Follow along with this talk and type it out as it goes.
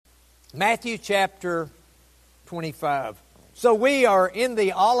Matthew chapter 25. So we are in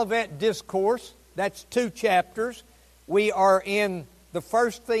the Olivet Discourse. That's 2 chapters. We are in the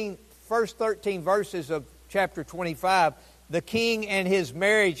first 13 verses of chapter 25, the king and his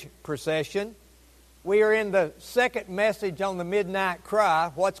marriage procession. We are in the second message on the midnight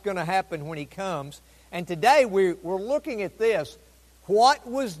cry, what's going to happen when he comes. And today we're looking at this. What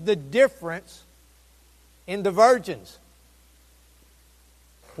was the difference in the virgins?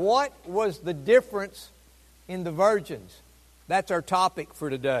 What was the difference in the virgins? That's our topic for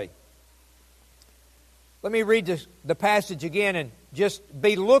today. Let me read the passage again and just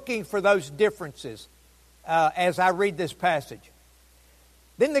be looking for those differences as I read this passage.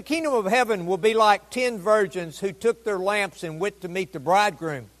 Then the kingdom of heaven will be like 10 virgins who took their lamps and went to meet the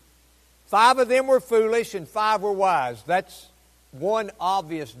bridegroom. 5 of them were foolish and 5 were wise. That's one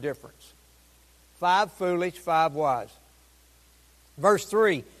obvious difference. 5 foolish, 5 wise. Verse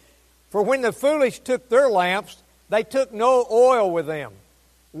 3, for when the foolish took their lamps, they took no oil with them.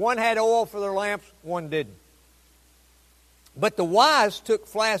 One had oil for their lamps, one didn't. But the wise took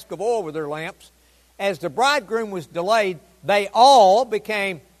flasks of oil with their lamps. As the bridegroom was delayed, they all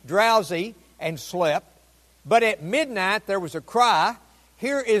became drowsy and slept. But at midnight there was a cry,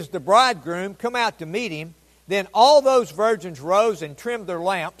 here is the bridegroom, come out to meet him. Then all those virgins rose and trimmed their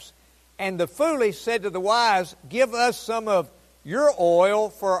lamps. And the foolish said to the wise, give us some of your oil,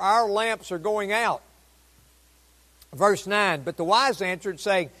 for our lamps are going out. Verse 9, but the wise answered,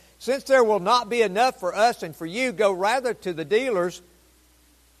 saying, since there will not be enough for us and for you, go rather to the dealers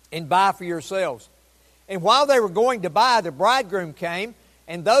and buy for yourselves. And while they were going to buy, the bridegroom came,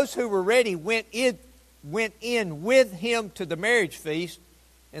 and those who were ready went in with him to the marriage feast,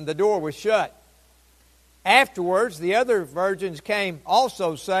 and the door was shut. Afterwards, the other virgins came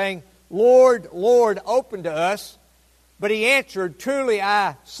also, saying, Lord, Lord, open to us. But he answered, truly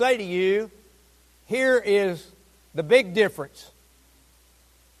I say to you, here is the big difference.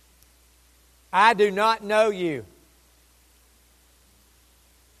 I do not know you.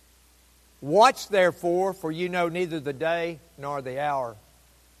 Watch therefore, for you know neither the day nor the hour.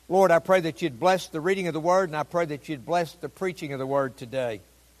 Lord, I pray that you'd bless the reading of the Word, and I pray that you'd bless the preaching of the Word today.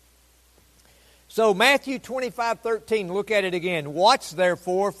 So Matthew 25:13, look at it again. Watch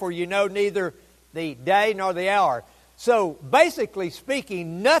therefore, for you know neither the day nor the hour. So basically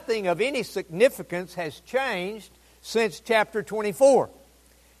speaking, nothing of any significance has changed since chapter 24.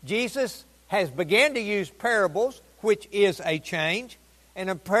 Jesus has begun to use parables, which is a change. And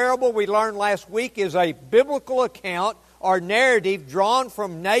a parable we learned last week is a biblical account or narrative drawn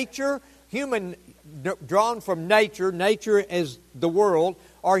from nature, nature as the world,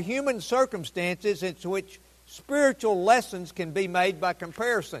 or human circumstances in which spiritual lessons can be made by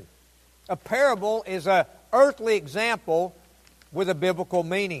comparison. A parable is an earthly example with a biblical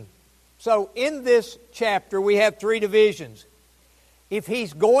meaning. So in this chapter we have 3 divisions. If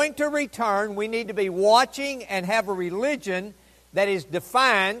he's going to return, we need to be watching and have a religion that is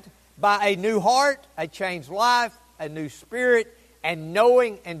defined by a new heart, a changed life, a new spirit, and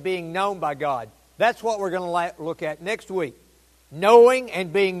knowing and being known by God. That's what we're going to look at next week. Knowing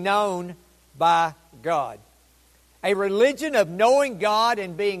and being known by God. A religion of knowing God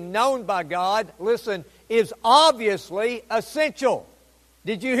and being known by God, listen, is obviously essential.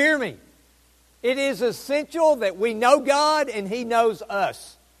 Did you hear me? It is essential that we know God and He knows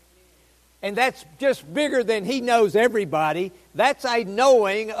us. And that's just bigger than He knows everybody. That's a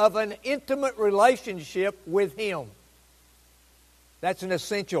knowing of an intimate relationship with Him. That's an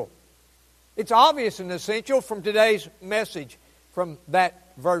essential. It's obvious and essential from today's message, from that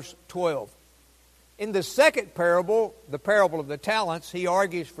verse 12. In the second parable, the parable of the talents, he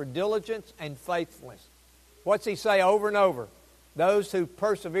argues for diligence and faithfulness. What's he say over and over? Those who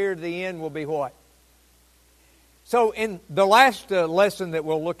persevere to the end will be what? So in the last lesson that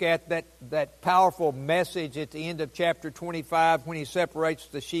we'll look at, that powerful message at the end of chapter 25 when he separates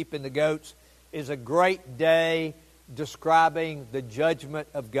the sheep and the goats is a great day describing the judgment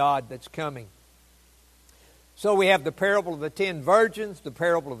of God that's coming. So we have the parable of the 10 virgins, the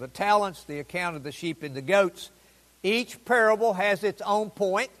parable of the talents, the account of the sheep and the goats. Each parable has its own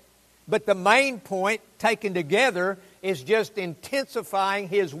point, but the main point taken together is just intensifying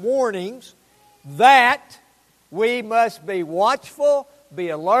his warnings that we must be watchful, be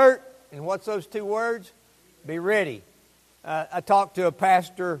alert, and what's those 2 words? Be ready. I talked to a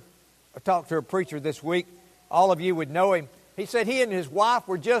preacher this week. All of you would know him. He said he and his wife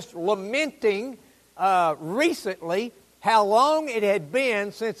were just lamenting recently how long it had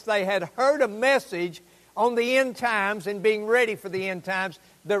been since they had heard a message on the end times and being ready for the end times.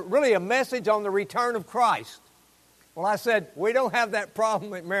 Really a message on the return of Christ. Well, I said, we don't have that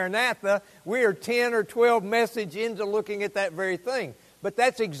problem at Maranatha. We are 10 or 12 messages into looking at that very thing. But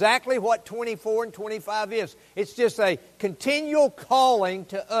that's exactly what 24 and 25 is. It's just a continual calling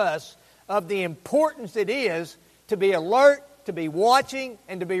to us of the importance it is to be alert, to be watching,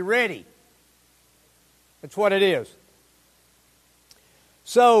 and to be ready. That's what it is.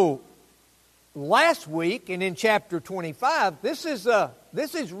 So, last week, and in chapter 25, this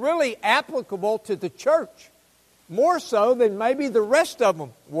is really applicable to the church. More so than maybe the rest of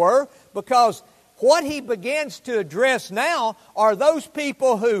them were, because what he begins to address now are those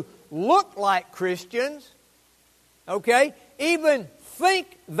people who look like Christians, okay, even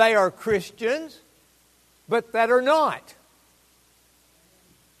think they are Christians, but that are not.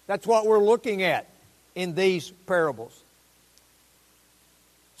 That's what we're looking at in these parables.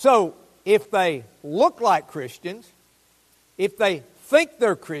 So, if they look like Christians, if they think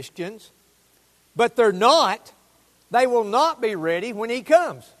they're Christians, but they're not, they will not be ready when He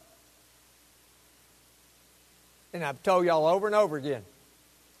comes. And I've told y'all over and over again,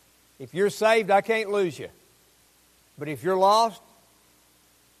 if you're saved, I can't lose you. But if you're lost,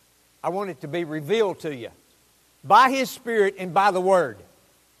 I want it to be revealed to you by His Spirit and by the Word.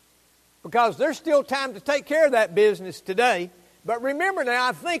 Because there's still time to take care of that business today. But remember now,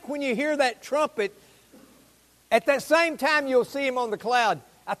 I think when you hear that trumpet, at that same time you'll see Him on the cloud.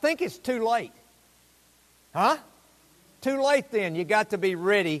 I think it's too late. Huh? Too late then. You got to be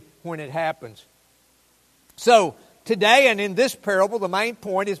ready when it happens. So, today and in this parable, the main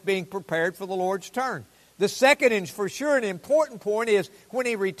point is being prepared for the Lord's turn. The second and for sure an important point is when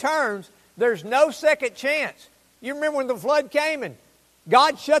He returns, there's no second chance. You remember when the flood came and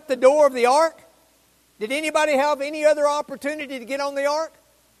God shut the door of the ark? Did anybody have any other opportunity to get on the ark?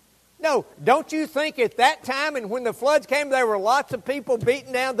 No. Don't you think at that time and when the floods came, there were lots of people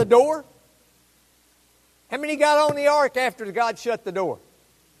beating down the door? How many got on the ark after God shut the door?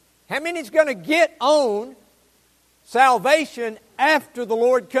 How many's going to get on salvation after the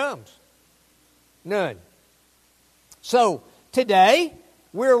Lord comes? None. So, today,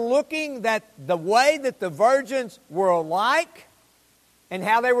 we're looking at the way that the virgins were alike and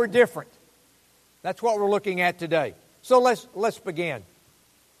how they were different. That's what we're looking at today. So, let's begin.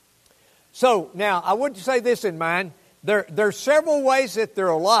 So, now, I would say this in mind. There's several ways that they're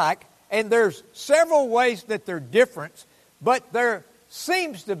alike, and there's several ways that they're different, but there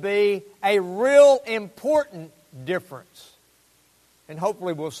seems to be a real important difference. And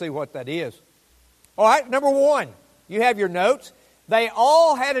hopefully we'll see what that is. All right, number one, you have your notes. They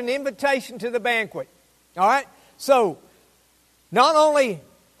all had an invitation to the banquet. All right, so not only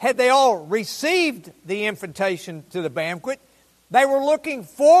had they all received the invitation to the banquet, they were looking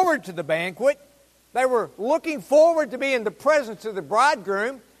forward to the banquet. They were looking forward to being in the presence of the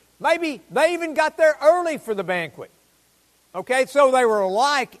bridegroom. Maybe they even got there early for the banquet. Okay, so they were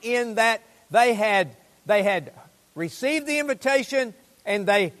alike in that they had received the invitation and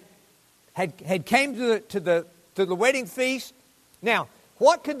they had came to the wedding feast. Now,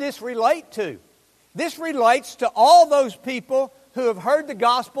 what could this relate to? This relates to all those people who have heard the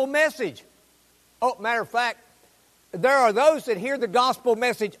gospel message. Oh, matter of fact, there are those that hear the gospel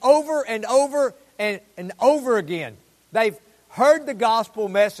message over and over and over again. They've heard the gospel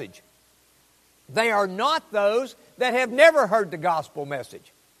message. They are not those that have never heard the gospel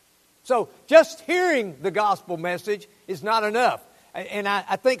message. So just hearing the gospel message is not enough. And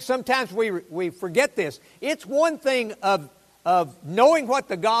I think sometimes we forget this. It's one thing of knowing what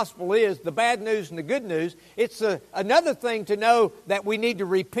the gospel is, the bad news and the good news. It's another thing to know that we need to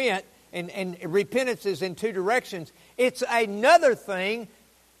repent, and repentance is in two directions. It's another thing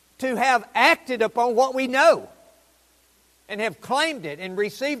to have acted upon what we know and have claimed it and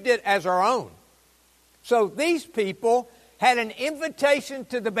received it as our own. So these people had an invitation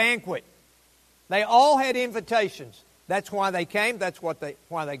to the banquet. They all had invitations. That's why they came. That's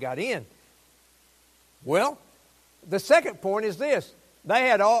why they got in. Well, the second point is this: they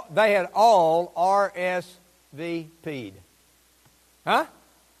had all RSVP'd. Huh?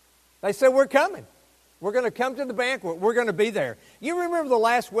 They said, "We're coming. We're going to come to the banquet. We're going to be there." You remember the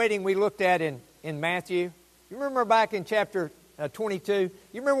last wedding we looked at in Matthew? You remember back in chapter 22?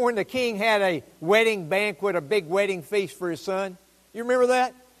 You remember when the king had a wedding banquet, a big wedding feast for his son? You remember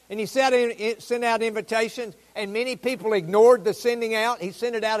that? And he sent out invitations, and many people ignored the sending out. He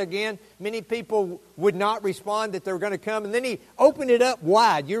sent it out again. Many people would not respond that they were going to come. And then he opened it up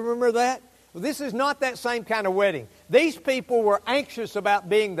wide. You remember that? Well, this is not that same kind of wedding. These people were anxious about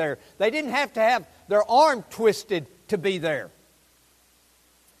being there. They didn't have to have their arm twisted to be there.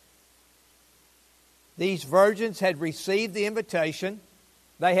 These virgins had received the invitation.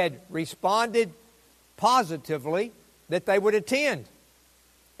 They had responded positively. that they would attend.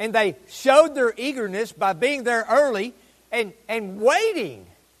 And they showed their eagerness by being there early and waiting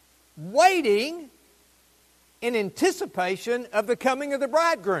in anticipation of the coming of the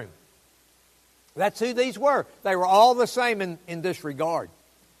bridegroom. That's who these were. They were all the same in this regard.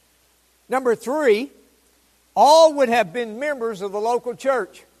 Number 3, all would have been members of the local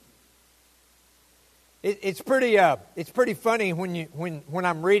church. It's pretty funny when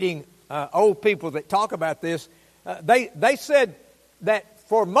I'm reading old people that talk about this. They said that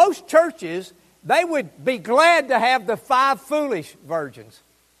for most churches, they would be glad to have the 5 foolish virgins.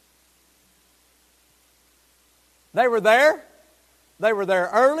 They were there. They were there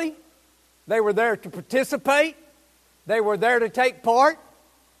early. They were there to participate. They were there to take part.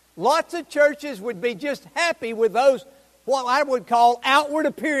 Lots of churches would be just happy with those, what I would call outward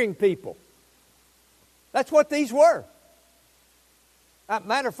appearing people. That's what these were.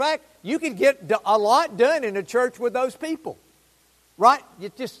 Matter of fact, you could get a lot done in a church with those people. Right?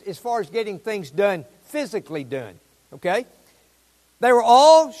 Just as far as getting things done, physically done. Okay? They were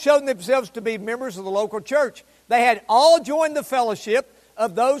all showing themselves to be members of the local church. They had all joined the fellowship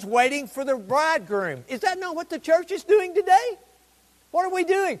of those waiting for the bridegroom. Is that not what the church is doing today? What are we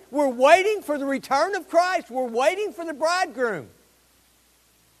doing? We're waiting for the return of Christ. We're waiting for the bridegroom.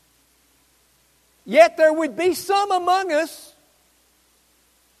 Yet there would be some among us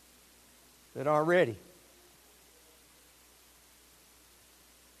that aren't ready.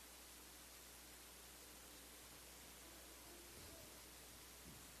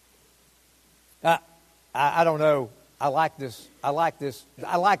 I don't know. I like this. I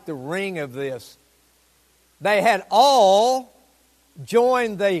like the ring of this. They had all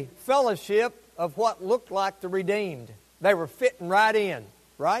joined the fellowship of what looked like the redeemed. They were fitting right in,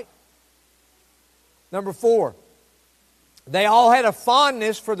 right? Number 4, they all had a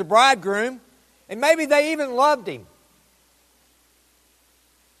fondness for the bridegroom, and maybe they even loved him.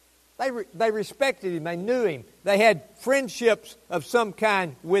 They respected him. They knew him. They had friendships of some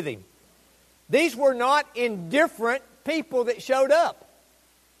kind with him. These were not indifferent people that showed up.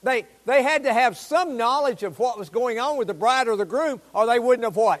 They had to have some knowledge of what was going on with the bride or the groom, or they wouldn't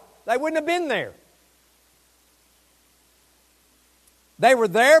have what? They wouldn't have been there. They were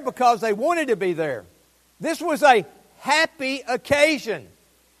there because they wanted to be there. This was a happy occasion.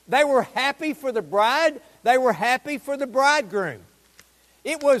 They were happy for the bride. They were happy for the bridegroom.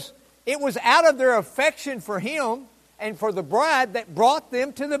 It was out of their affection for him and for the bride that brought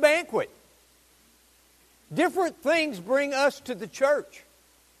them to the banquet. Different things bring us to the church.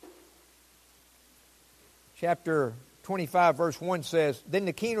 Chapter 25, verse 1 says, "Then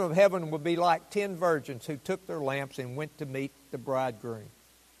the kingdom of heaven will be like 10 virgins who took their lamps and went to meet the bridegroom."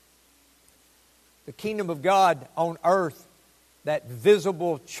 The kingdom of God on earth, that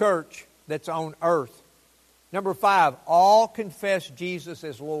visible church that's on earth. Number 5, all confess Jesus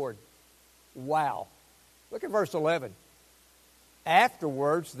as Lord. Wow. Look at verse 11.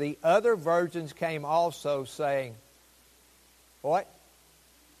 Afterwards, the other virgins came also, saying, what?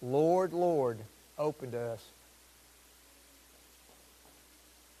 Lord, Lord, open to us.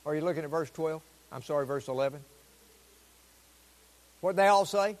 Are you looking at verse 12? I'm sorry, verse 11. What did they all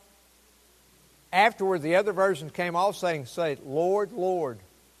say? Afterward, the other virgins came all saying, Lord, Lord,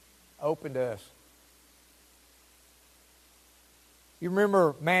 open to us. You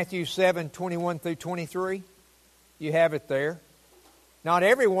remember Matthew 7, 21 through 23? You have it there. Not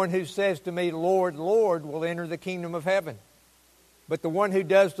everyone who says to me, Lord, Lord, will enter the kingdom of heaven, but the one who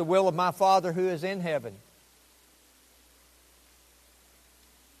does the will of my Father who is in heaven.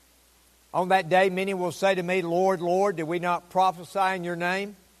 On that day, many will say to me, Lord, Lord, did we not prophesy in your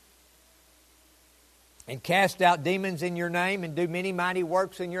name? And cast out demons in your name and do many mighty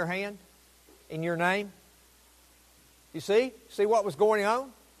works in your hand, in your name? You see? See what was going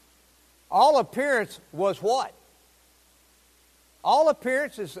on? All appearance was what? All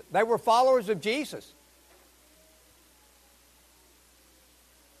appearances, they were followers of Jesus.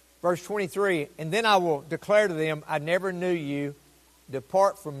 Verse 23, and then I will declare to them, I never knew you.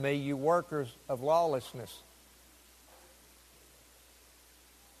 Depart from me, you workers of lawlessness.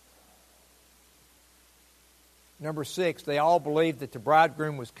 Number 6, they all believed that the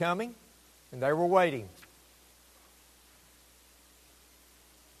bridegroom was coming, and they were waiting.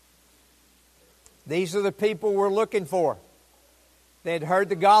 These are the people we're looking for. They had heard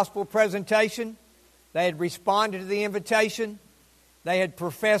the gospel presentation. They had responded to the invitation. They had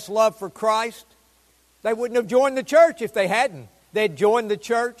professed love for Christ. They wouldn't have joined the church if they hadn't. They had joined the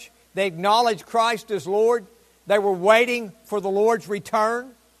church. They acknowledged Christ as Lord. They were waiting for the Lord's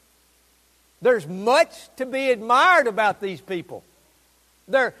return. There's much to be admired about these people.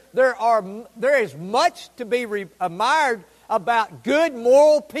 There is much to be admired about good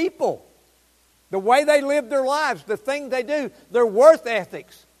moral people. The way they live their lives, the things they do, their worth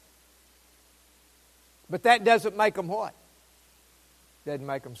ethics. But that doesn't make them what? Doesn't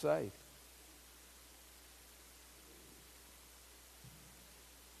make them saved.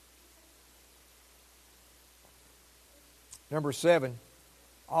 Number 7,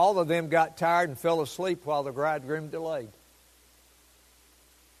 all of them got tired and fell asleep while the bridegroom delayed.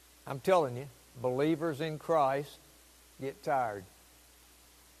 I'm telling you, believers in Christ get tired.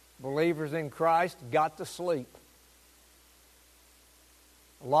 Believers in Christ got to sleep.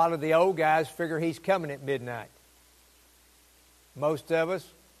 A lot of the old guys figure he's coming at midnight. Most of us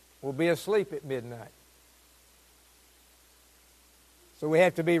will be asleep at midnight. So we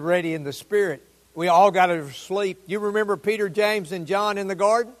have to be ready in the Spirit. We all got to sleep. You remember Peter, James, and John in the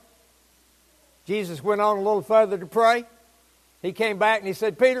garden? Jesus went on a little further to pray. He came back and he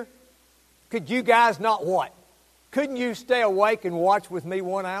said, Peter, could you guys not what? Couldn't you stay awake and watch with me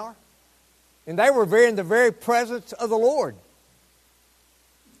 1 hour? And they were in the very presence of the Lord.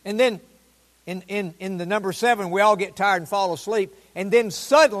 And then in the number 7, we all get tired and fall asleep. And then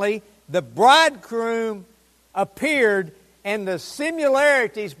suddenly the bridegroom appeared and the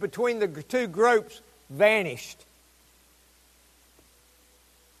similarities between the two groups vanished.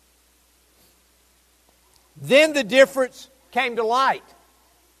 Then the difference came to light.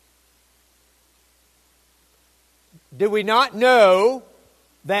 Do we not know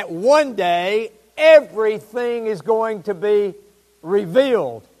that one day everything is going to be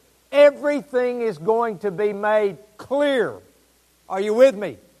revealed? Everything is going to be made clear. Are you with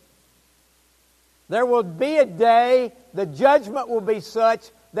me? There will be a day, the judgment will be such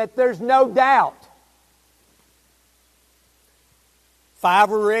that there's no doubt. 5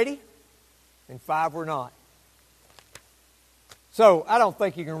 were ready and 5 were not. So I don't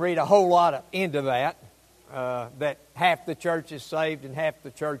think you can read a whole lot into that. That half the church is saved and half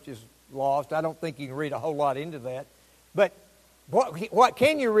the church is lost. I don't think you can read a whole lot into that. But what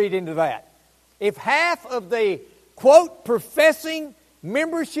can you read into that? If half of the, quote, professing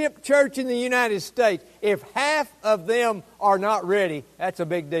membership church in the United States, if half of them are not ready, that's a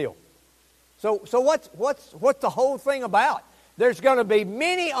big deal. So what's the whole thing about? There's going to be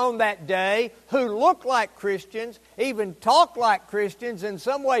many on that day who look like Christians, even talk like Christians, in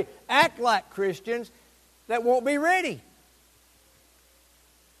some way act like Christians, that won't be ready.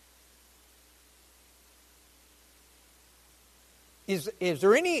 Is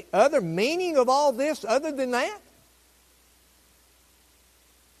there any other meaning of all this other than that?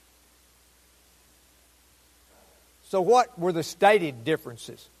 So what were the stated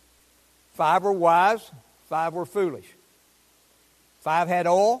differences? 5 were wise, 5 were foolish. 5 had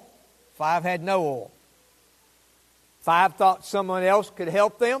oil, 5 had no oil. 5 thought someone else could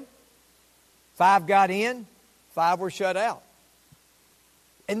help them. 5 got in, 5 were shut out.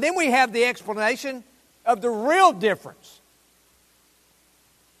 And then we have the explanation of the real difference.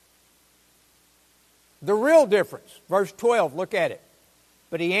 The real difference. Verse 12, look at it.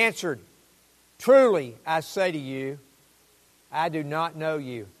 But he answered, truly I say to you, I do not know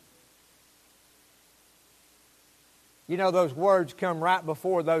you. You know, those words come right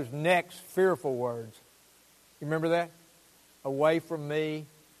before those next fearful words. You remember that? Away from me,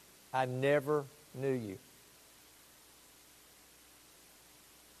 I never knew you.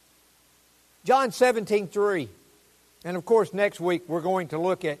 John 17:3. And of course, next week we're going to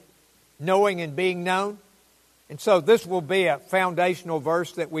look at knowing and being known. And so this will be a foundational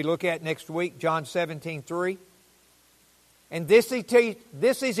verse that we look at next week, John 17:3. And this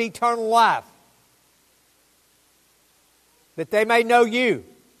is eternal life, that they may know you,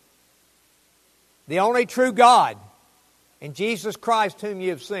 the only true God, and Jesus Christ whom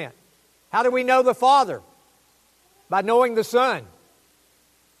you have sent. How do we know the Father? By knowing the Son.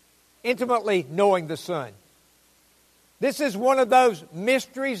 Intimately knowing the Son. This is one of those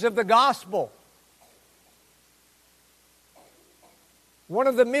mysteries of the gospel. One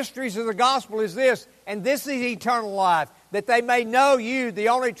of the mysteries of the gospel is this, and this is eternal life, that they may know you, the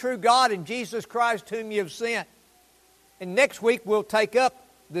only true God, and Jesus Christ whom you have sent. And next week we'll take up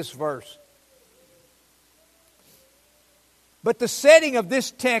this verse. But the setting of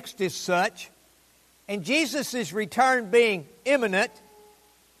this text is such, and Jesus' return being imminent,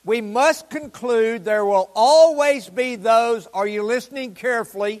 we must conclude there will always be those, are you listening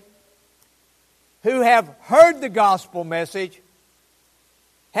carefully, who have heard the gospel message,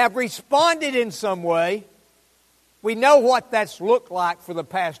 have responded in some way. We know what that's looked like for the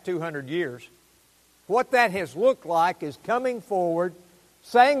past 200 years. What that has looked like is coming forward,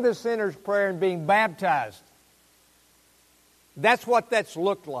 saying the sinner's prayer, and being baptized. That's what that's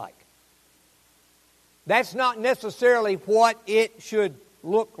looked like. That's not necessarily what it should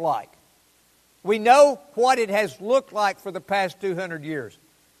look like. We know what it has looked like for the past 200 years.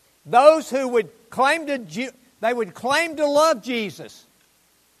 Those who would claim to love Jesus.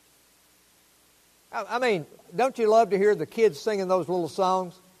 I mean, don't you love to hear the kids singing those little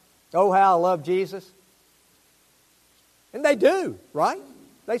songs? Oh, how I love Jesus. And they do, right?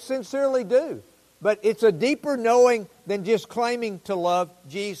 They sincerely do. But it's a deeper knowing than just claiming to love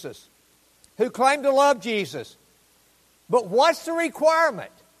Jesus. Who claim to love Jesus. But what's the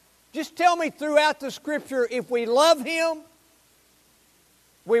requirement? Just tell me throughout the Scripture, if we love Him,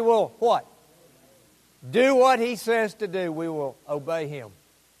 we will what? Do what He says to do. We will obey Him.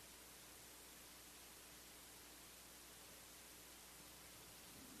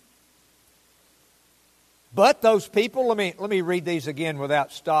 But those people, let me read these again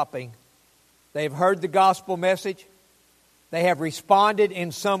without stopping. They have heard the gospel message. They have responded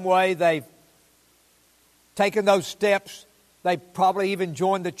in some way. They've taken those steps. They probably even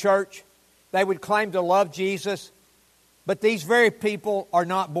joined the church. They would claim to love Jesus. But these very people are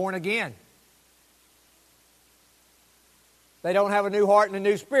not born again. They don't have a new heart and a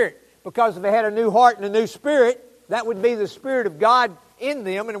new spirit. Because if they had a new heart and a new spirit, that would be the Spirit of God in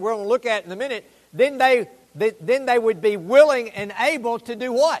them, and we're going to look at it in a minute. Then they would be willing and able to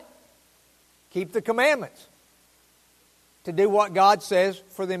do what? Keep the commandments. To do what God says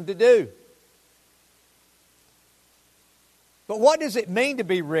for them to do. But what does it mean to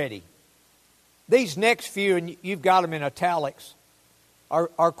be ready? These next few, and you've got them in italics,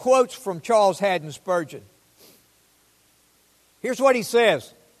 are quotes from Charles Haddon Spurgeon. Here's what he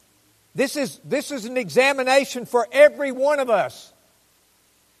says. This is an examination for every one of us.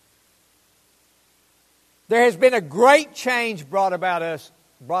 There has been a great change brought about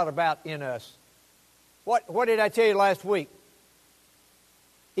in us. What did I tell you last week?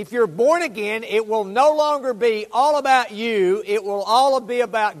 If you're born again, it will no longer be all about you. It will all be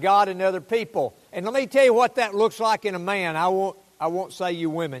about God and other people. And let me tell you what that looks like in a man. I won't say you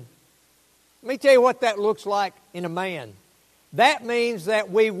women. Let me tell you what that looks like in a man. That means that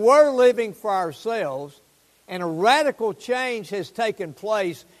we were living for ourselves, and a radical change has taken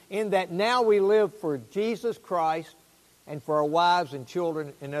place in that now we live for Jesus Christ and for our wives and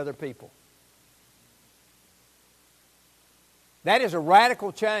children and other people. That is a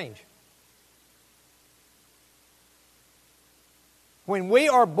radical change. When we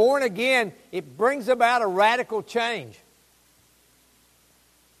are born again, it brings about a radical change.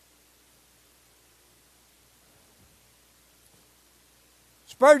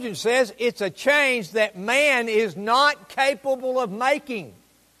 Spurgeon says it's a change that man is not capable of making.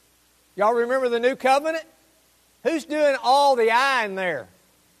 Y'all remember the New Covenant? Who's doing all the I in there?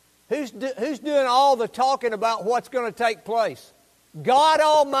 Who's doing all the talking about what's going to take place? God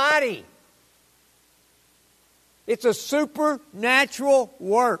Almighty. It's a supernatural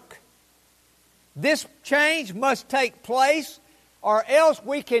work. This change must take place or else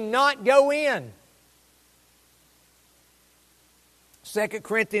we cannot go in. 2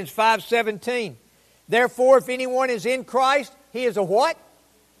 Corinthians 5:17. Therefore, if anyone is in Christ, he is a what?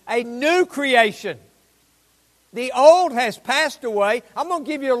 A new creation. The old has passed away. I'm going to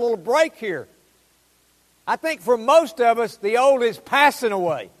give you a little break here. I think for most of us, the old is passing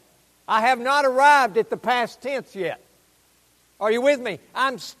away. I have not arrived at the past tense yet. Are you with me? I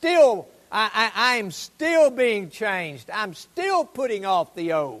am still being changed. I'm still putting off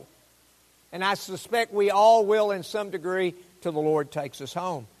the old. And I suspect we all will in some degree till the Lord takes us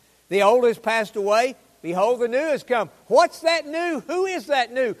home. The old has passed away. Behold, the new has come. What's that new? Who is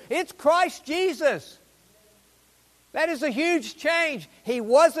that new? It's Christ Jesus. That is a huge change. He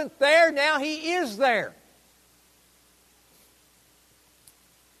wasn't there, now He is there.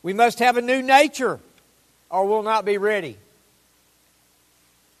 We must have a new nature or we'll not be ready.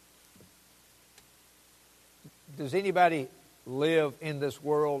 Does anybody live in this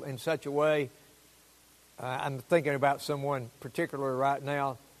world in such a way? I'm thinking about someone particularly right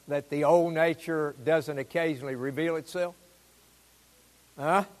now that the old nature doesn't occasionally reveal itself.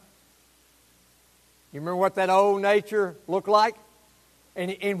 Huh? You remember what that old nature looked like?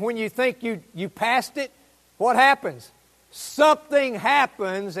 And when you think you passed it, what happens? Something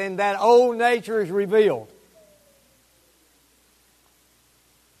happens and that old nature is revealed.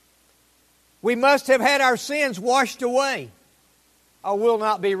 We must have had our sins washed away or will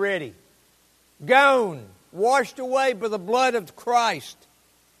not be ready. Gone, washed away by the blood of Christ.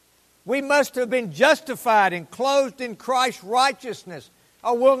 We must have been justified and clothed in Christ's righteousness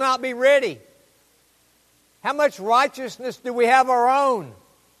or will not be ready. How much righteousness do we have our own?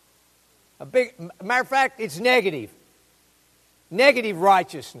 Matter of fact, it's negative. negative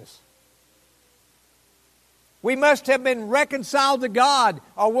righteousness. We must have been reconciled to God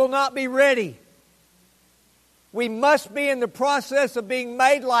or will not be ready. We must be in the process of being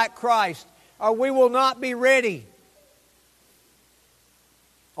made like Christ or we will not be ready.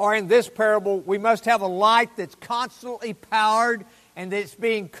 Or in this parable, we must have a light that's constantly powered and that's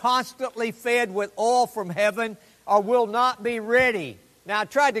being constantly fed with oil from heaven or will not be ready. Now, I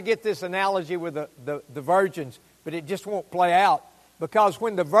tried to get this analogy with the virgins, but it just won't play out. Because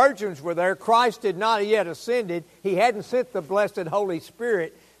when the virgins were there, Christ had not yet ascended. He hadn't sent the blessed Holy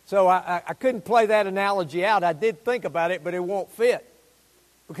Spirit. So I couldn't play that analogy out. I did think about it, but it won't fit.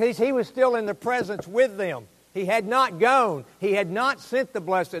 Because He was still in the presence with them. He had not gone. He had not sent the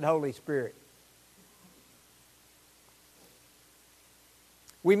blessed Holy Spirit.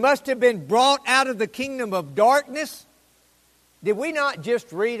 We must have been brought out of the kingdom of darkness. Did we not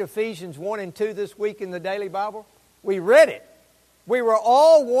just read Ephesians 1 and 2 this week in the Daily Bible? We read it. We were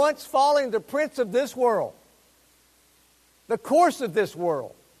all once following the prince of this world, the course of this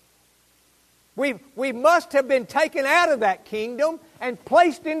world. We must have been taken out of that kingdom and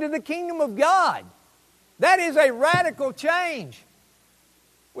placed into the kingdom of God. That is a radical change.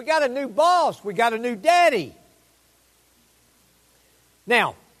 We got a new boss. We got a new daddy.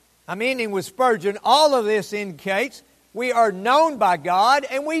 Now, I'm ending with Spurgeon. All of this indicates we are known by God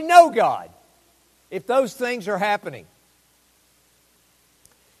and we know God, if those things are happening.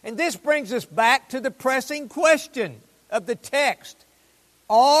 And this brings us back to the pressing question of the text.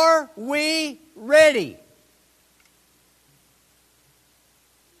 Are we ready?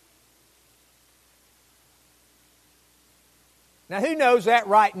 Now, who knows that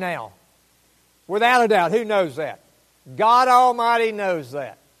right now? Without a doubt, who knows that? God Almighty knows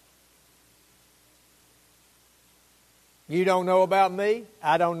that. You don't know about me.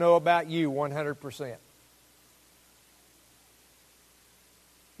 I don't know about you 100%.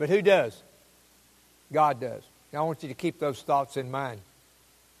 But who does? God does. Now, I want you to keep those thoughts in mind.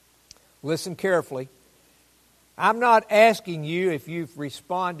 Listen carefully. I'm not asking you if you've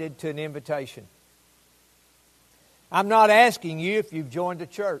responded to an invitation. I'm not asking you if you've joined a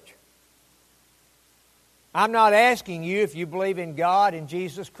church. I'm not asking you if you believe in God and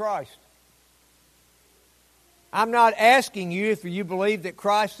Jesus Christ. I'm not asking you if you believe that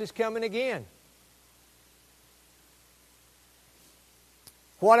Christ is coming again.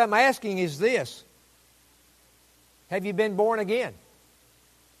 What I'm asking is this. Have you been born again?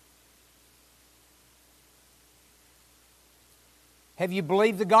 Have you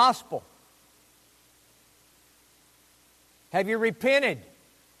believed the gospel? Have you repented?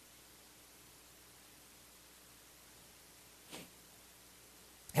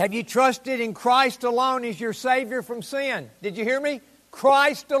 Have you trusted in Christ alone as your Savior from sin? Did you hear me?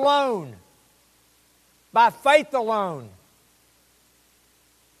 Christ alone. By faith alone.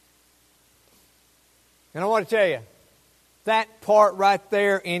 And I want to tell you, that part right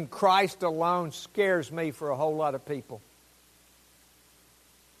there, in Christ alone, scares me for a whole lot of people.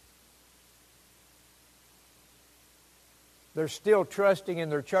 They're still trusting in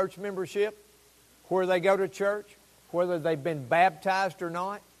their church membership, where they go to church, whether they've been baptized or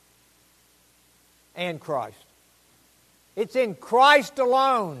not, and Christ. It's in Christ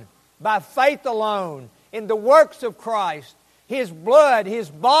alone, by faith alone, in the works of Christ, His blood, His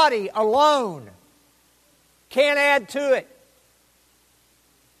body alone. Can't add to it.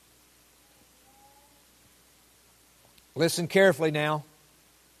 Listen carefully now.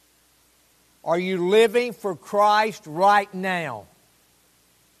 Are you living for Christ right now?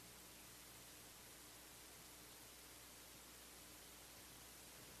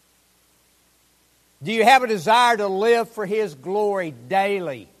 Do you have a desire to live for His glory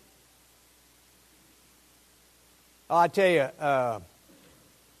daily? I tell you,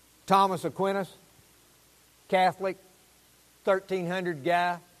 Thomas Aquinas, Catholic, 1300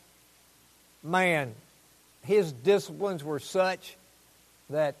 guy, man, his disciplines were such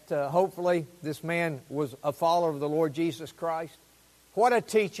that hopefully this man was a follower of the Lord Jesus Christ. What a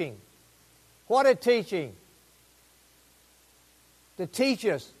teaching. What a teaching. To teach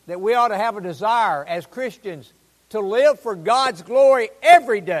us that we ought to have a desire as Christians to live for God's glory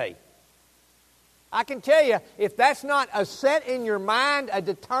every day. I can tell you, if that's not a set in your mind, a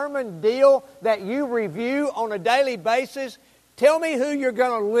determined deal that you review on a daily basis, tell me who you're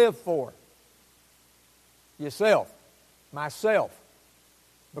going to live for. Yourself. Myself.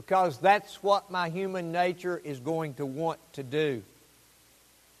 Because that's what my human nature is going to want to do.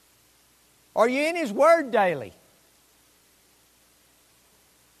 Are you in His Word daily?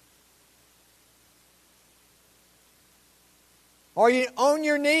 Are you on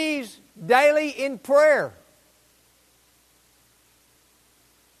your knees daily in prayer?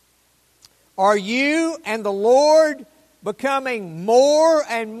 Are you and the Lord becoming more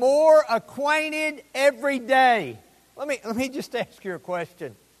and more acquainted every day? Let me just ask you a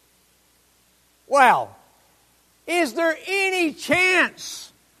question. Wow. Is there any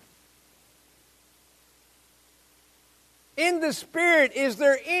chance in the Spirit, is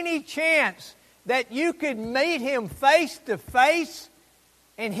there any chance that you could meet Him face to face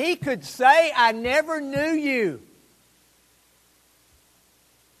and He could say, I never knew you?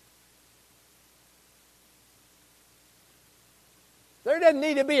 There doesn't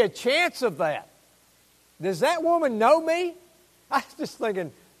need to be a chance of that. Does that woman know me? I was just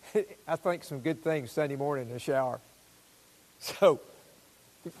thinking, I think some good things Sunday morning in the shower. So,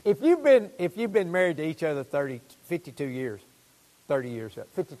 if you've been married to each other 52 years,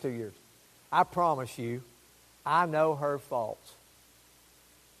 I promise you, I know her faults.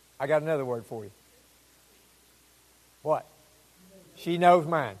 I got another word for you. What? She knows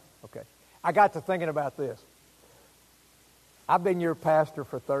mine. Okay. I got to thinking about this. I've been your pastor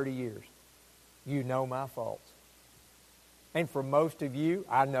for 30 years. You know my faults. And for most of you,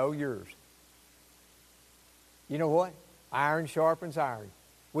 I know yours. You know what? Iron sharpens iron.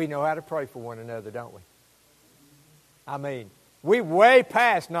 We know how to pray for one another, don't we? I mean, we're way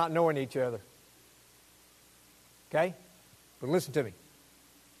past not knowing each other. Okay? But listen to me.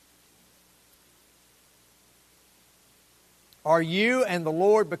 Are you and the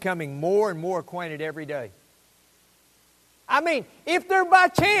Lord becoming more and more acquainted every day? I mean, if they're by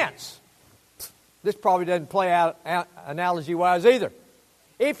chance, this probably doesn't play out analogy-wise either.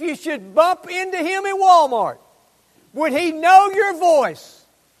 If you should bump into Him in Walmart, would He know your voice?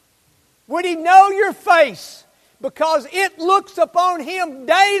 Would He know your face? Because it looks upon Him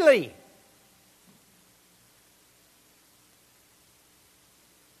daily.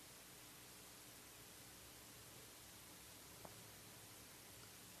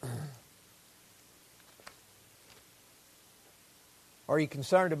 Are you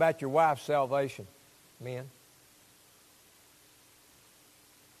concerned about your wife's salvation, men?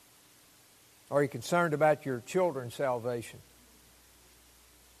 Are you concerned about your children's salvation?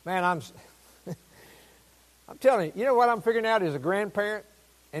 Man, I'm telling you, you know what I'm figuring out as a grandparent,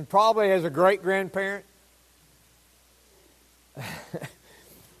 and probably as a great-grandparent?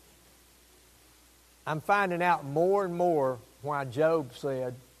 I'm finding out more and more why Job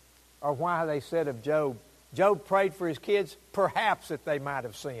said, or why they said of Job, Job prayed for his kids, perhaps that they might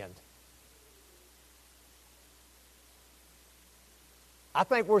have sinned. I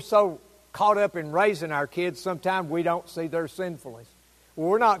think we're so caught up in raising our kids, sometimes we don't see their sinfulness. Well,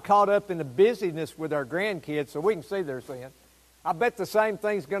 we're not caught up in the busyness with our grandkids so we can see their sin. I bet the same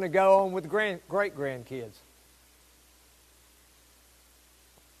thing's going to go on with great-grandkids.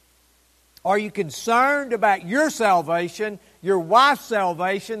 Are you concerned about your salvation, your wife's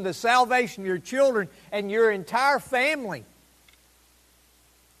salvation, the salvation of your children, and your entire family?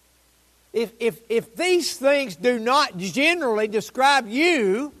 If these things do not generally describe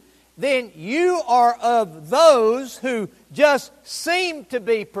you, then you are of those who just seem to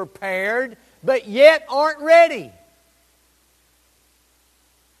be prepared, but yet aren't ready.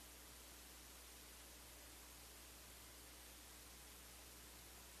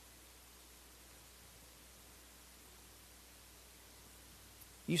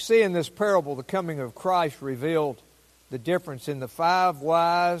 You see in this parable the coming of Christ revealed the difference in the 5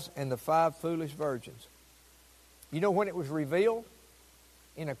 wise and the 5 foolish virgins. You know when it was revealed?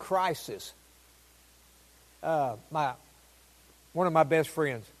 In a crisis. One of my best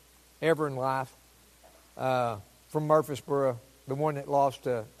friends ever in life, from Murfreesboro, the one that lost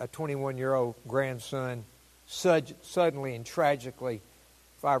a 21-year-old grandson suddenly and tragically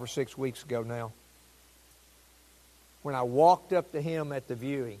 5 or 6 weeks ago now. When I walked up to him at the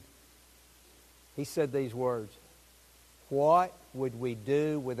viewing, he said these words, "What would we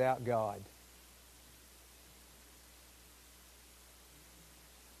do without God?"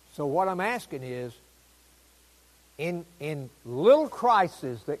 So what I'm asking is, in little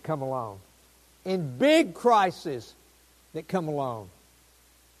crises that come along, in big crises that come along,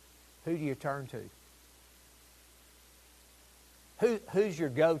 who do you turn to? Who's your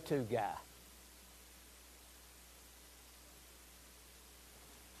go-to guy?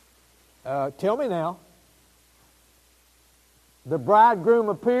 Tell me now. The bridegroom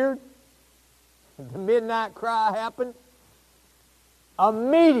appeared. The midnight cry happened.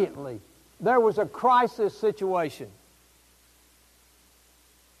 Immediately, there was a crisis situation.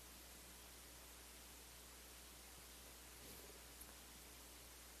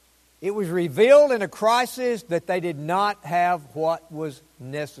 It was revealed in a crisis that they did not have what was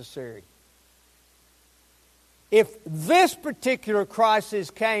necessary. if this particular crisis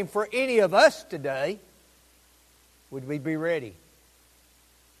came for any of us today, would we be ready?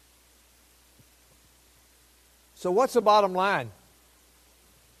 So what's the bottom line?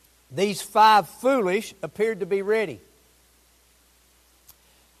 These 5 foolish appeared to be ready.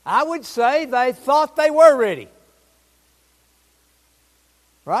 I would say they thought they were ready.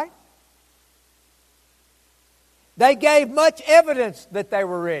 Right? They gave much evidence that they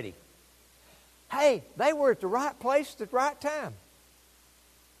were ready. Hey, they were at the right place at the right time.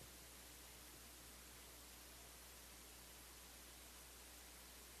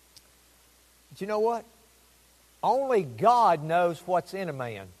 But you know what? Only God knows what's in a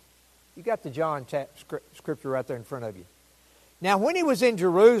man. You got the John scripture right there in front of you. Now, when he was in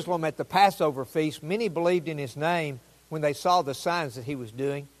Jerusalem at the Passover feast, many believed in his name when they saw the signs that he was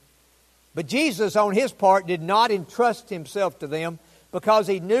doing. But Jesus, on his part, did not entrust himself to them because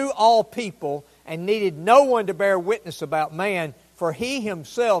he knew all people and needed no one to bear witness about man, for he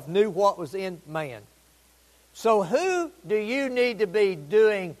himself knew what was in man. So who do you need to be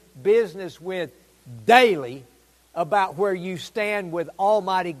doing business with daily about where you stand with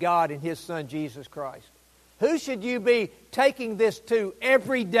Almighty God and His Son Jesus Christ? Who should you be taking this to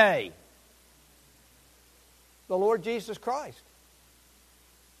every day? The Lord Jesus Christ.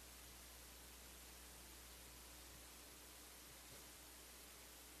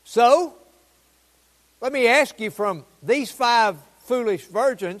 So, let me ask you, from these 5 foolish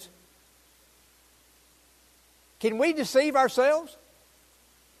virgins, can we deceive ourselves?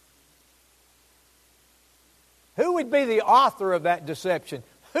 Who would be the author of that deception?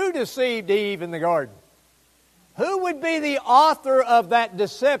 Who deceived Eve in the garden? Who would be the author of that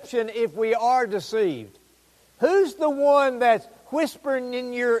deception if we are deceived? Who's the one that's whispering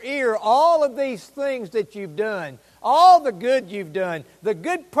in your ear all of these things that you've done, all the good you've done, the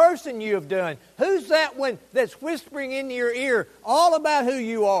good person you have done? Who's that one that's whispering in your ear all about who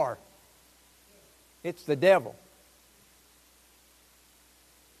you are? It's the devil.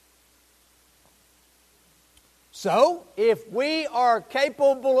 So, if we are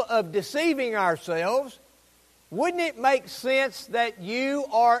capable of deceiving ourselves, wouldn't it make sense that you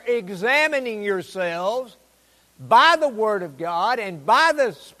are examining yourselves by the Word of God and by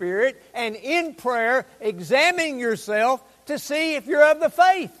the Spirit and in prayer, examining yourself to see if you're of the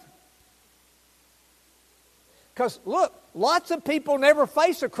faith? Because, look, lots of people never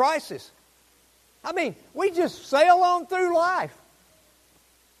face a crisis. I mean, we just sail on through life.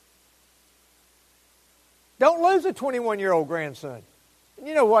 Don't lose a 21-year-old grandson.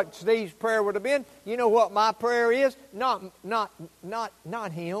 You know what Steve's prayer would have been? You know what my prayer is? Not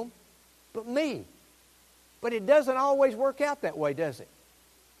him, but me. But it doesn't always work out that way, does it?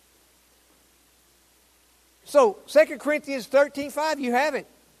 So, 2 Corinthians 13:5, you have it.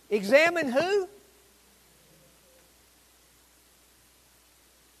 Examine who?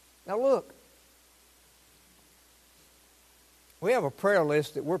 Now look. We have a prayer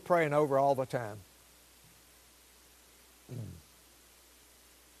list that we're praying over all the time.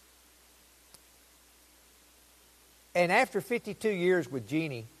 And after 52 years with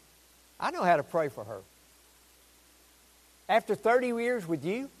Jeannie, I know how to pray for her. After 30 years with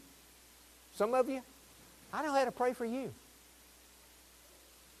you, some of you, I know how to pray for you.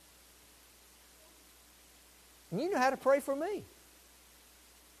 And you know how to pray for me.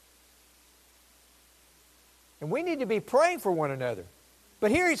 And we need to be praying for one another.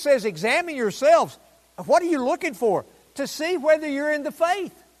 But here it says, examine yourselves. What are you looking for? To see whether you're in the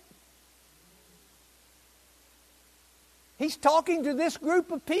faith. He's talking to this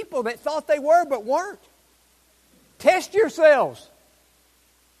group of people that thought they were but weren't. Test yourselves.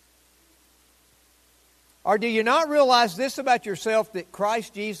 Or do you not realize this about yourself, that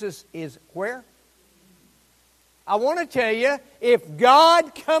Christ Jesus is where? I want to tell you, if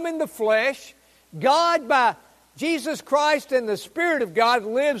God come in the flesh, God by Jesus Christ and the Spirit of God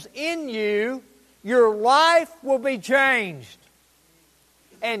lives in you, your life will be changed.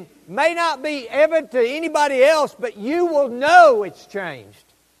 And may not be evident to anybody else, but you will know it's changed.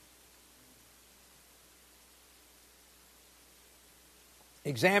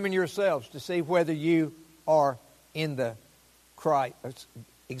 Examine yourselves to see whether you are in the Christ.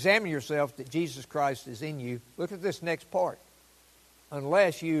 Examine yourself that Jesus Christ is in you. Look at this next part.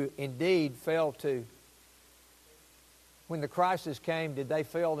 Unless you indeed fail to. When the crisis came, did they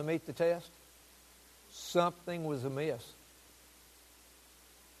fail to meet the test? Something was amiss.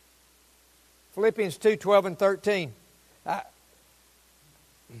 Philippians 2:12 and 13.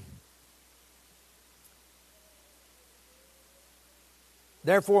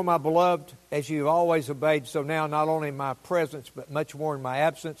 Therefore, my beloved, as you have always obeyed, so now not only in my presence, but much more in my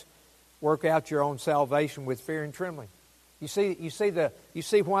absence, work out your own salvation with fear and trembling. You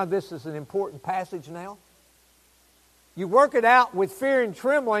see why this is an important passage now? You work it out with fear and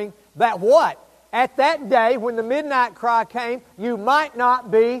trembling that what? At that day when the midnight cry came, you might not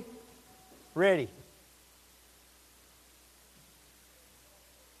be ready.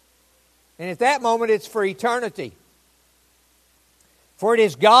 And at that moment it's for eternity. For it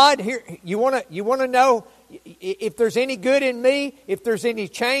is God here. You want to know if there's any good in me, if there's any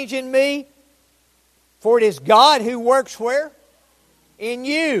change in me. For it is God who works where? In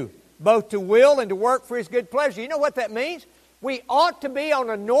you, both to will and to work for His good pleasure. You know what that means? We ought to be on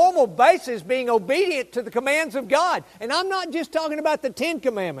a normal basis being obedient to the commands of God. And I'm not just talking about the 10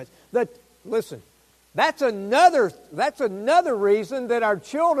 Commandments. Listen, that's another reason that our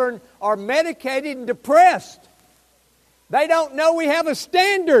children are medicated and depressed. They don't know we have a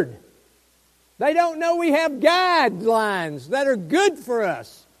standard. They don't know we have guidelines that are good for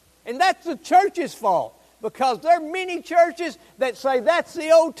us. And that's the church's fault. Because there are many churches that say that's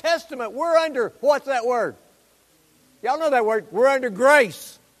the Old Testament. We're under, what's that word? Y'all know that word. We're under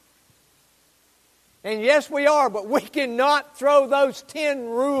grace. And yes, we are, but we cannot throw those 10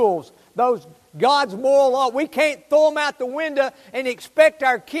 rules, those God's moral law. We can't throw them out the window and expect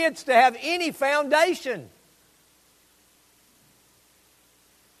our kids to have any foundation.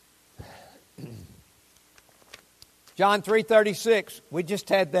 John 3:36. We just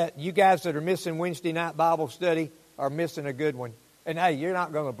had that. You guys that are missing Wednesday night Bible study are missing a good one. And hey, you're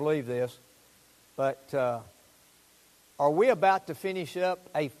not going to believe this, but are we about to finish up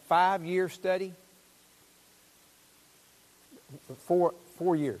a 5-year study? 4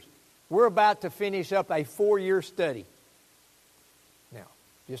 years. We're about to finish up a 4-year study. Now,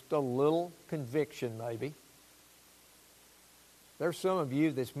 just a little conviction maybe. There's some of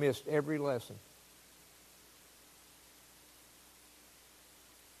you that's missed every lesson.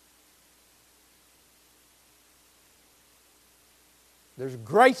 There's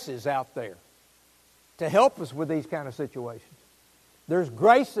graces out there to help us with these kind of situations. There's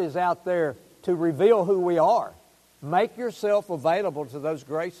graces out there to reveal who we are. Make yourself available to those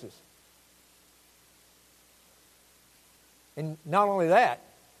graces. And not only that,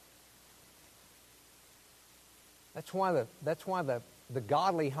 that's why the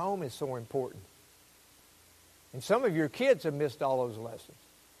godly home is so important. And some of your kids have missed all those lessons.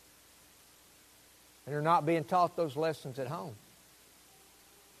 And are not being taught those lessons at home.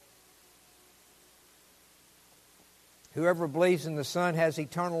 Whoever believes in the Son has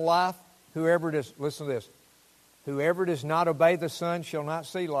eternal life. Listen to this. Whoever does not obey the Son shall not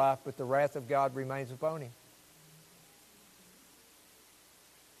see life, but the wrath of God remains upon him.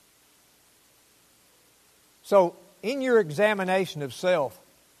 So, in your examination of self,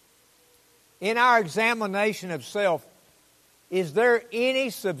 in our examination of self, is there any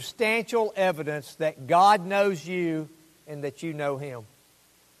substantial evidence that God knows you and that you know Him?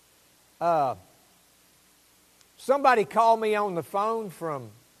 Somebody called me on the phone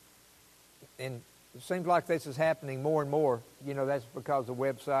and it seems like this is happening more and more. You know, that's because of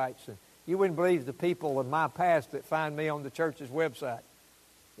websites. And you wouldn't believe the people in my past that find me on the church's website.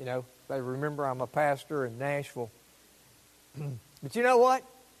 You know, they remember I'm a pastor in Nashville. But you know what?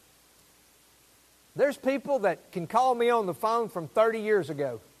 There's people that can call me on the phone from 30 years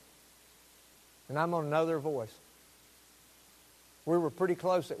ago. And I'm going to know their voice. We were pretty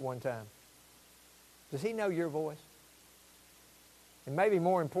close at one time. Does He know your voice? And maybe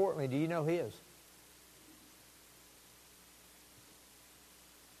more importantly, do you know His?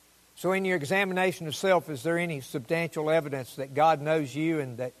 So in your examination of self, is there any substantial evidence that God knows you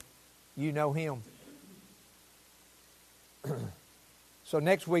and that you know Him? So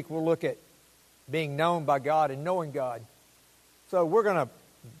next week we'll look at being known by God and knowing God. So we're going to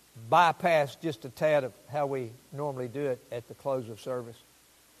bypass just a tad of how we normally do it at the close of service.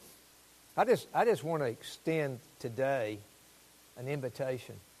 I just want to extend today an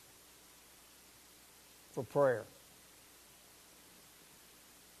invitation for prayer.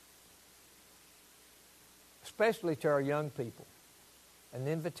 Especially to our young people. An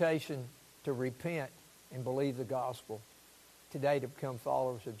invitation to repent and believe the gospel today to become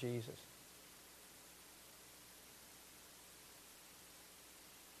followers of Jesus.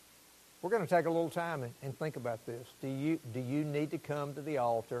 We're going to take a little time and think about this. Do you need to come to the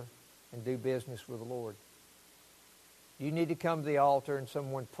altar and do business with the Lord? You need to come to the altar and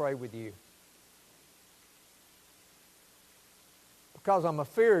someone pray with you. Because I'm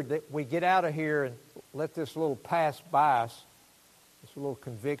afraid that we get out of here and let this little pass by us, this little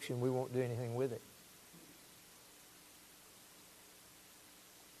conviction, we won't do anything with it.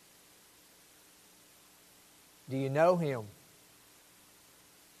 Do you know Him?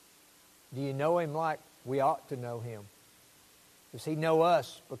 Do you know Him like we ought to know Him? Does He know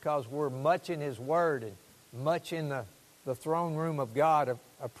us because we're much in His Word and much in the throne room of God,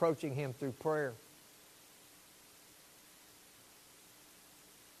 approaching Him through prayer?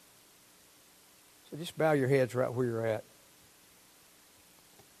 So just bow your heads right where you're at.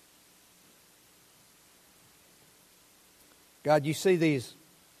 God, you see these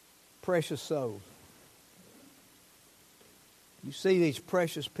precious souls. You see these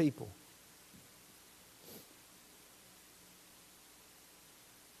precious people.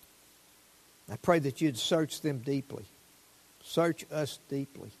 I pray that you'd search them deeply. Search us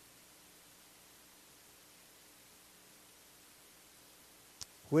deeply.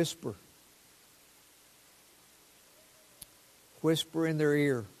 Whisper. Whisper in their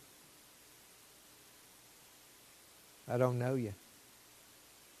ear, I don't know you.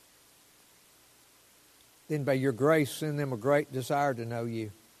 Then by your grace, send them a great desire to know you.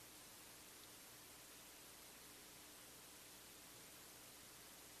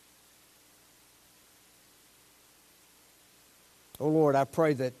 Oh Lord, I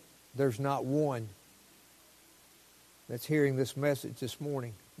pray that there's not one that's hearing this message this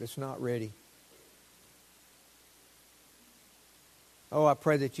morning that's not ready. Oh, I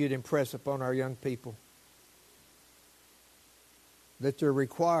pray that you'd impress upon our young people that they're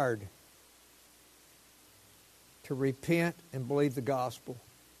required to repent and believe the gospel.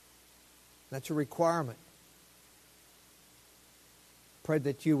 That's a requirement. Pray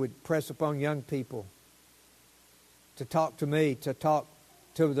that you would press upon young people to talk to me, to talk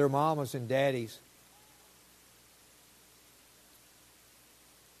to their mamas and daddies.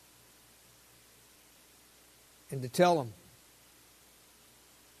 And to tell them,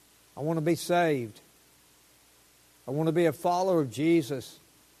 I want to be saved. I want to be a follower of Jesus.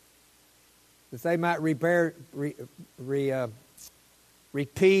 That they might repeat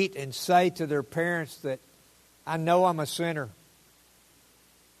and say to their parents that I know I'm a sinner.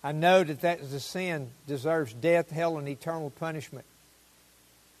 I know that is a sin deserves death, hell, and eternal punishment.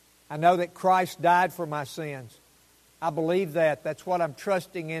 I know that Christ died for my sins. I believe that. That's what I'm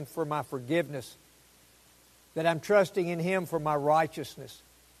trusting in for my forgiveness. That I'm trusting in Him for my righteousness.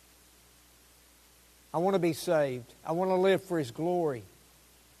 I want to be saved. I want to live for His glory.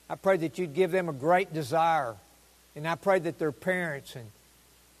 I pray that you'd give them a great desire. And I pray that their parents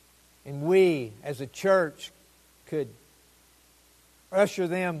and we as a church could usher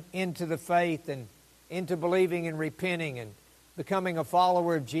them into the faith and into believing and repenting and becoming a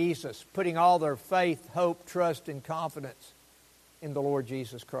follower of Jesus, putting all their faith, hope, trust, and confidence in the Lord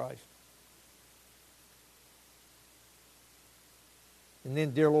Jesus Christ. And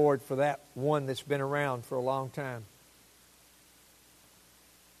then, dear Lord, for that one that's been around for a long time,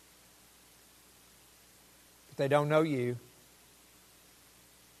 but they don't know you,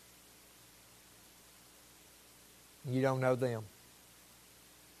 you don't know them.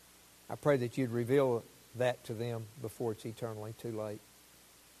 I pray that you'd reveal that to them before it's eternally too late.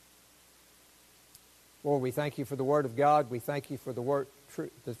 Lord, we thank you for the Word of God. We thank you for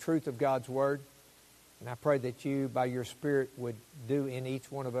the truth of God's Word. And I pray that you, by your Spirit, would do in each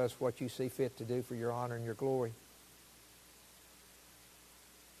one of us what you see fit to do for your honor and your glory.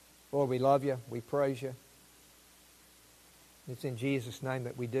 Lord, we love you. We praise you. It's in Jesus' name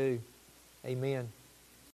that we do. Amen.